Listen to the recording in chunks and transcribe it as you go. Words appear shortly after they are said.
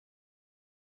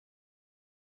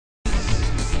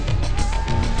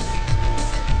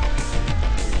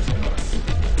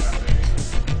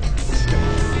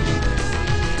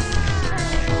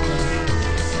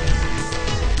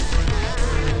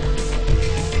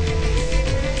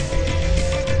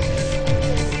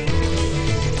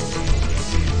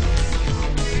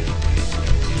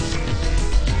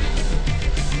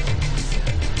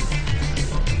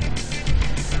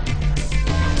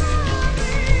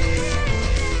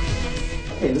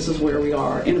okay, this is where we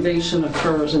are. Innovation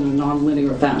occurs in a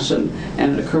non-linear fashion,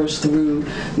 and it occurs through,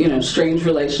 strange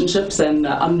relationships and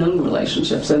unknown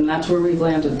relationships, and that's where we've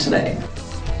landed today.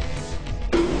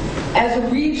 As a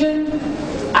region,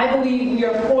 I believe we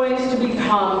are poised to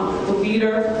become the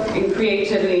leader in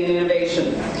creativity and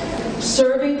innovation,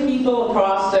 serving people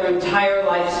across their entire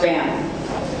lifespan.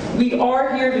 We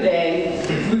are here today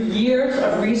through years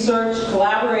of research,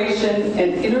 collaboration,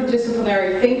 and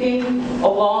interdisciplinary thinking,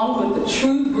 along with the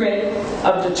true grit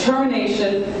of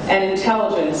determination and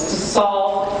intelligence to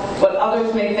solve what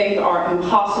others may think are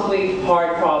impossibly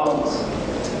hard problems.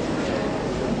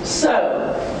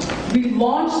 So, we've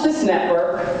launched this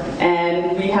network,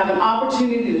 and we have an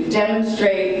opportunity to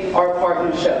demonstrate our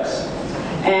partnerships.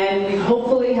 And we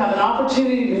hopefully have an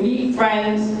opportunity to meet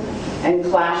friends and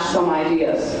clash some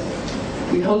ideas.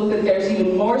 We hope that there's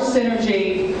even more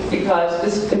synergy because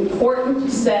this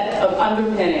important set of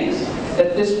underpinnings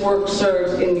that this work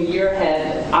serves in the year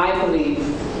ahead, I believe,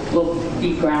 will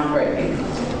be groundbreaking.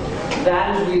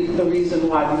 That is the reason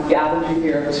why we've gathered you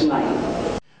here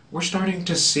tonight. We're starting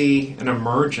to see an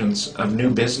emergence of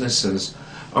new businesses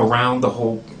around the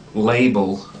whole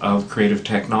label of creative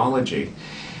technology.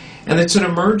 And it's an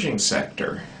emerging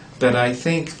sector, but I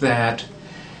think that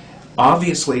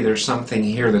obviously there's something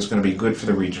here that's going to be good for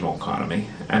the regional economy.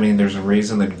 I mean, there's a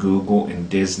reason that Google and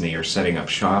Disney are setting up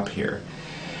shop here.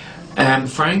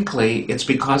 And frankly, it's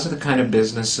because of the kind of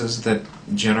businesses that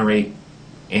generate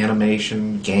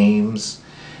animation, games,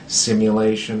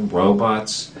 simulation,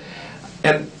 robots.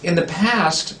 And in the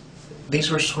past, these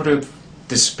were sort of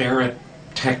disparate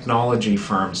technology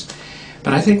firms.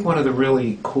 But I think one of the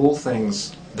really cool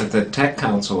things that the Tech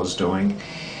Council is doing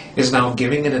is now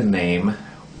giving it a name,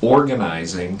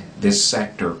 organizing this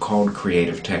sector called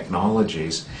creative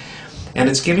technologies, and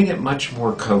it's giving it much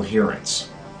more coherence.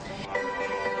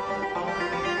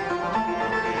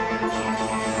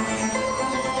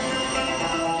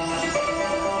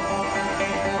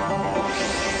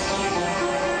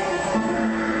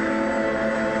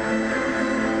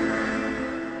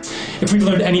 If we've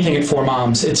learned anything at Four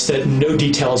Moms, it's that no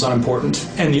detail is unimportant,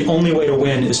 and the only way to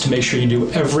win is to make sure you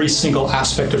do every single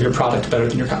aspect of your product better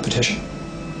than your competition.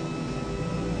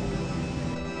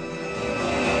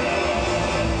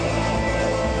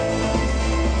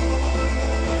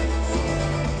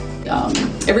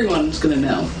 Everyone's going to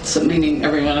know, so meaning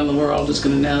everyone in the world is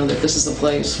going to know that this is a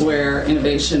place where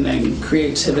innovation and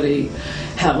creativity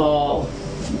have all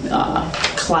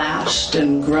clashed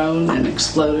and grown and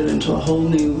exploded into a whole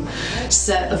new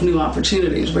set of new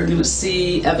opportunities. We're going to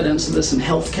see evidence of this in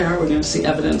healthcare, we're going to see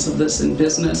evidence of this in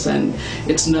business, and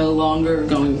it's no longer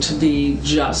going to be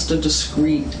just a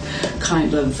discrete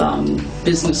kind of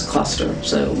business cluster.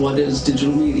 So what is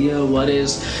digital media, what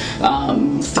is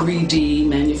 3D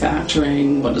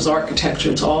manufacturing, what is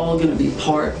architecture? It's all going to be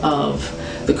part of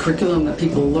the curriculum that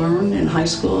people learn in high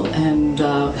school and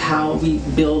how we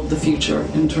build the future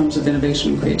in terms of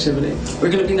innovation and creativity. We're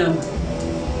going to be known.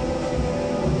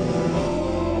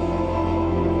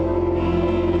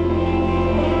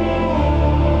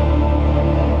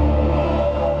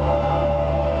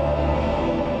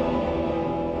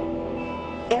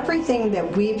 Everything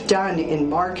that we've done in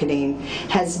marketing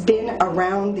has been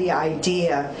around the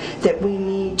idea that we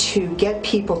need to get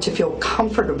people to feel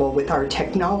comfortable with our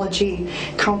technology,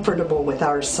 comfortable with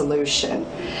our solution.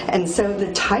 And so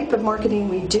the type of marketing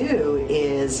we do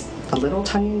is a little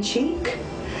tongue-in-cheek,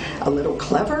 a little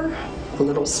clever, a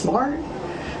little smart,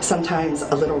 sometimes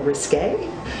a little risque.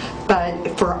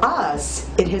 But for us,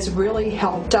 it has really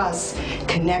helped us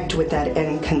connect with that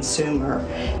end consumer.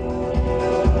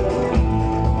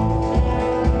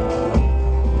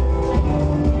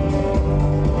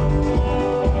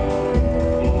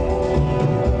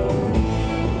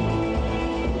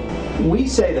 We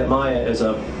say that Maya is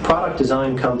a product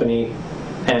design company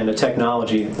and a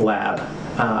technology lab,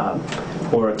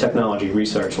 or a technology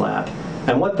research lab.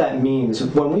 And what that means,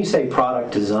 when we say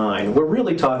product design, we're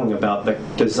really talking about the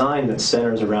design that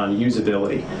centers around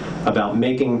usability, about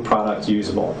making products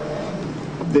usable.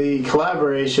 The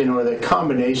collaboration or the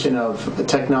combination of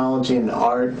technology and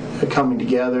art coming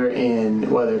together in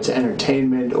whether it's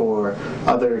entertainment or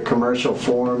other commercial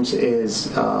forms is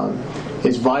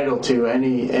vital to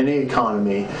any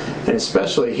economy, and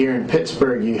especially here in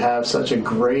Pittsburgh, you have such a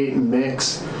great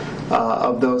mix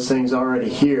of those things already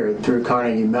here through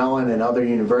Carnegie Mellon and other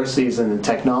universities, and the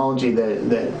technology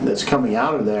that's coming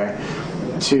out of there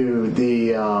to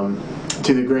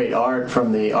the great art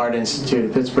from the Art Institute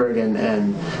of Pittsburgh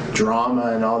and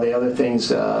drama and all the other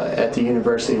things at the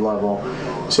university level.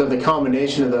 So the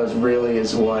combination of those really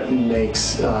is what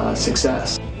makes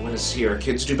success. want to see our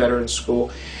kids do better in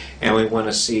school, and we want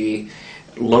to see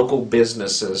local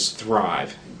businesses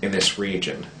thrive in this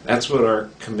region. That's what our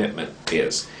commitment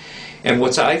is. And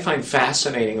what I find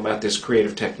fascinating about this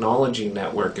Creative Technology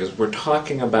Network is we're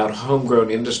talking about homegrown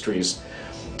industries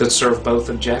that serve both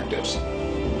objectives.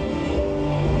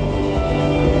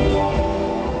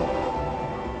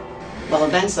 Well,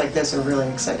 events like this are really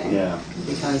exciting. Yeah.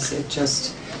 Because it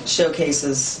just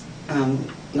showcases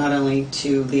not only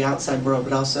to the outside world,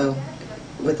 but also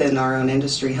within our own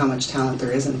industry how much talent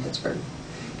there is in Pittsburgh.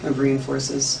 It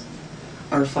reinforces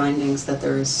our findings that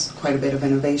there is quite a bit of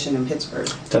innovation in Pittsburgh.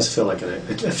 It does feel like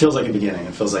it feels like a beginning.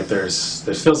 It feels like the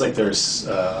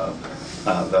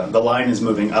line is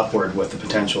moving upward with the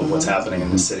potential of what's happening in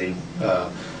the city,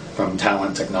 from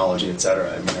talent, technology,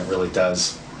 etc. I mean, it really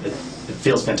does. It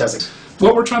feels fantastic.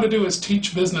 What we're trying to do is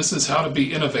teach businesses how to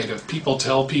be innovative. People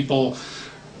tell people,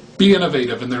 be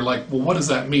innovative, and they're like, well, what does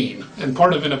that mean? And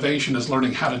part of innovation is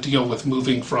learning how to deal with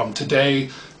moving from today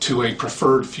to a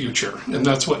preferred future. And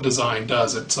that's what design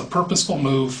does. It's a purposeful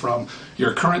move from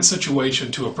your current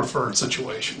situation to a preferred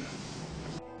situation.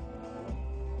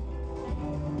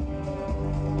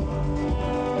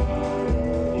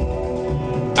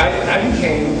 I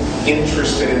became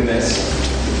interested in this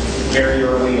very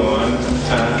early on.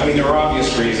 I mean, there are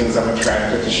obvious reasons. I'm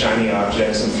attracted to shiny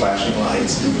objects and flashing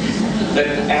lights. But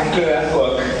after that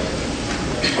book,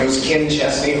 it was Ken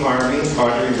Chesney Harvey,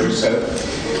 Audrey Russo,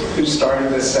 who started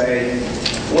to say,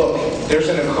 look, there's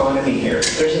an economy here.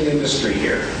 There's an industry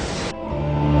here.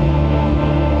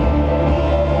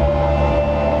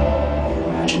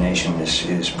 Imagination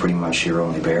is pretty much your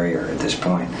only barrier at this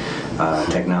point.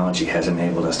 Technology has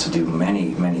enabled us to do many,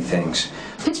 many things.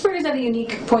 Pittsburgh is at a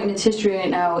unique point in its history right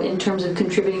now in terms of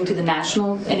contributing to the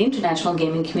national and international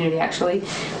gaming community, actually.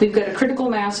 We've got a critical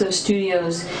mass of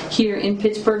studios here in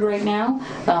Pittsburgh right now.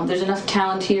 There's enough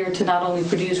talent here to not only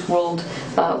produce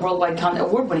worldwide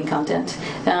award-winning content,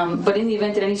 but in the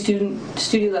event that any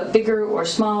studio got bigger or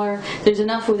smaller, there's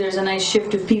enough where there's a nice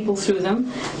shift of people through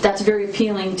them. That's very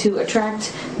appealing to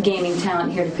attract gaming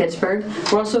talent here to Pittsburgh.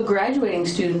 We're also graduating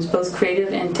students, both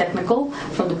creative and technical,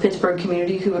 from the Pittsburgh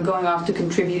community who are going off to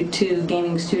contribute to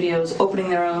gaming studios, opening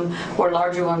their own or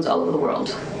larger ones all over the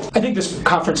world. I think this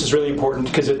conference is really important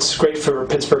because it's great for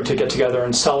Pittsburgh to get together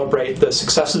and celebrate the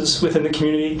successes within the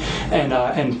community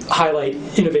and highlight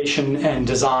innovation and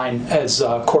design as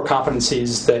core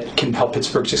competencies that can help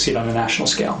Pittsburgh succeed on a national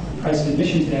scale. President's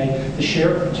mission today to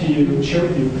share with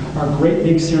you our great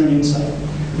big searing insight,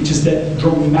 which is that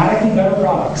dramatically better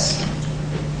products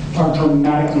are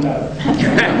dramatically better.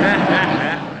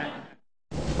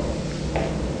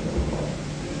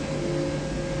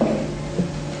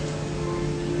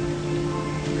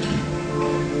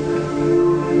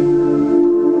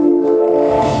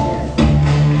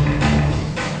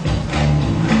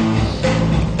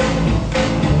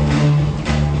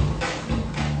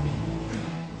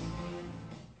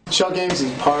 Shell Games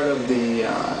is part of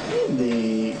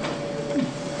the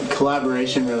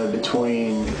collaboration really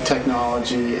between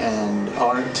technology and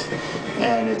art,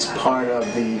 and it's part of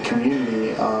the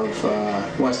community of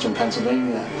Western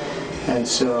Pennsylvania. And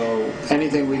so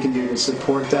anything we can do to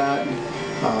support that,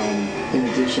 in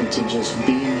addition to just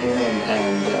being here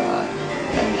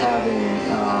and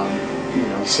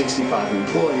having 65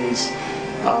 employees,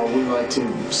 we like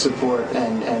to support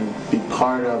and be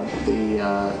part of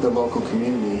the local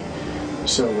community.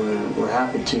 So we're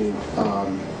happy to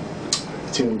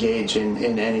engage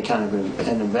in any kind of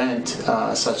an event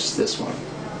such as this one.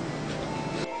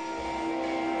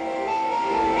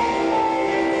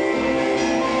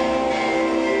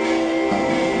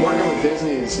 Working with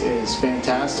Disney is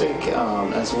fantastic,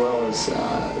 as well as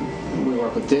we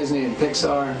work with Disney and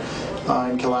Pixar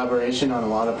in collaboration on a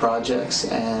lot of projects,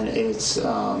 and it's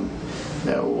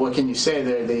what can you say?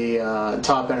 They're the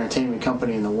top entertainment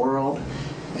company in the world,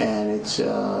 and it's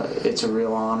a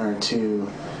real honor to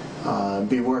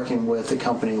be working with a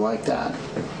company like that.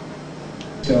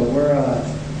 So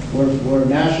we're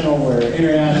national, we're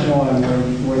international,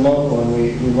 and we're local, and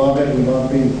we love it. We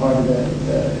love being part of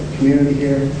the community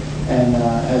here. And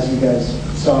as you guys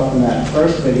saw from that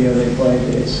first video they played,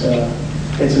 it's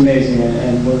amazing,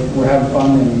 and we're having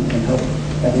fun, and hope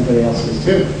everybody else is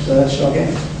too. So that's Shell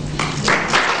Games.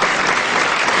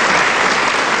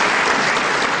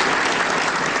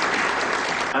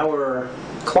 Our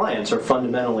clients are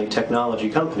fundamentally technology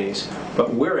companies,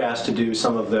 but we're asked to do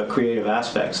some of the creative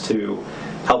aspects to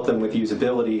help them with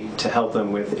usability, to help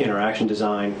them with interaction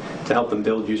design, to help them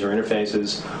build user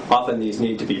interfaces. Often these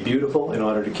need to be beautiful in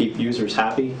order to keep users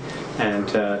happy and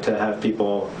to have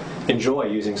people enjoy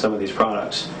using some of these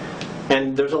products.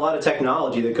 And there's a lot of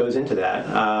technology that goes into that.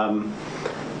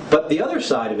 But the other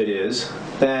side of it is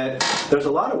that there's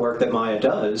a lot of work that Maya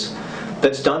does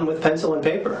that's done with pencil and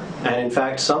paper. And in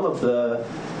fact, some of the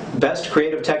best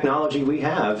creative technology we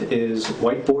have is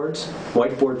whiteboards,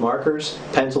 whiteboard markers,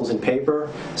 pencils and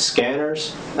paper,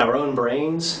 scanners, our own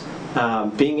brains,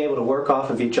 being able to work off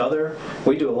of each other.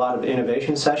 We do a lot of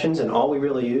innovation sessions, and all we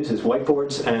really use is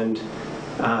whiteboards and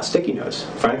sticky notes,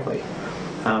 frankly.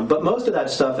 But most of that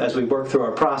stuff, as we work through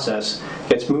our process,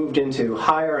 gets moved into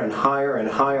higher and higher and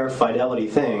higher fidelity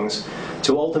things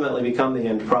to ultimately become the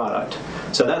end product.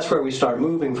 So that's where we start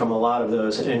moving from a lot of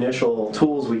those initial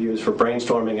tools we use for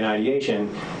brainstorming and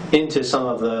ideation into some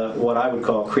of the, what I would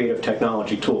call, creative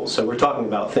technology tools. So we're talking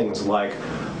about things like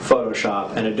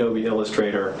Photoshop and Adobe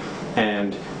Illustrator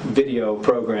and video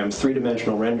programs,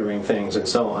 three-dimensional rendering things, and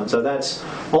so on. So that's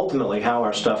ultimately how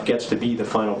our stuff gets to be the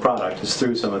final product, is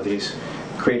through some of these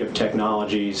creative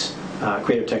technologies,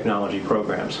 creative technology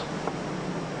programs.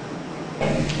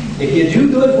 If you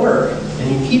do good work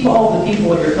and you keep all the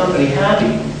people at your company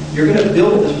happy, you're going to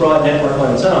build this broad network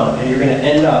on its own, and you're going to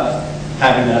end up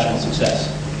having national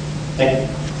success. Thank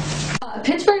you.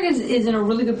 Pittsburgh is in a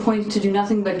really good point to do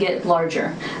nothing but get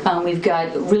larger. We've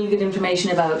got really good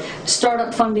information about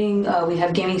startup funding. We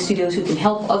have gaming studios who can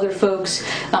help other folks.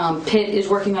 Pitt is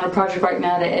working on a project right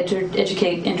now to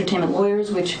educate entertainment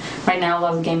lawyers, which right now a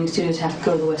lot of gaming studios have to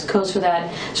go to the West Coast for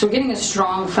that. So we're getting a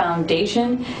strong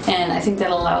foundation, and I think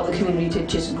that'll allow the community to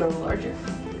just grow larger.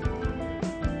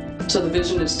 So the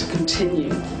vision is to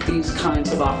continue these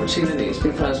kinds of opportunities,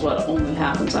 because what only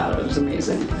happens out of it is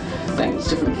amazing things.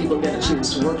 Different people get a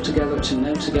chance to work together, to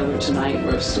know together tonight.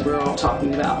 We're all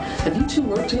talking about, have you two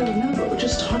worked together? No, but we're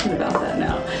just talking about that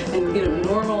now. And in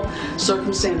normal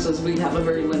circumstances, we have a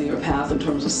very linear path in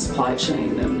terms of supply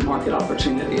chain and market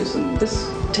opportunities, and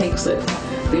this takes it.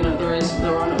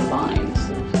 There are no lines.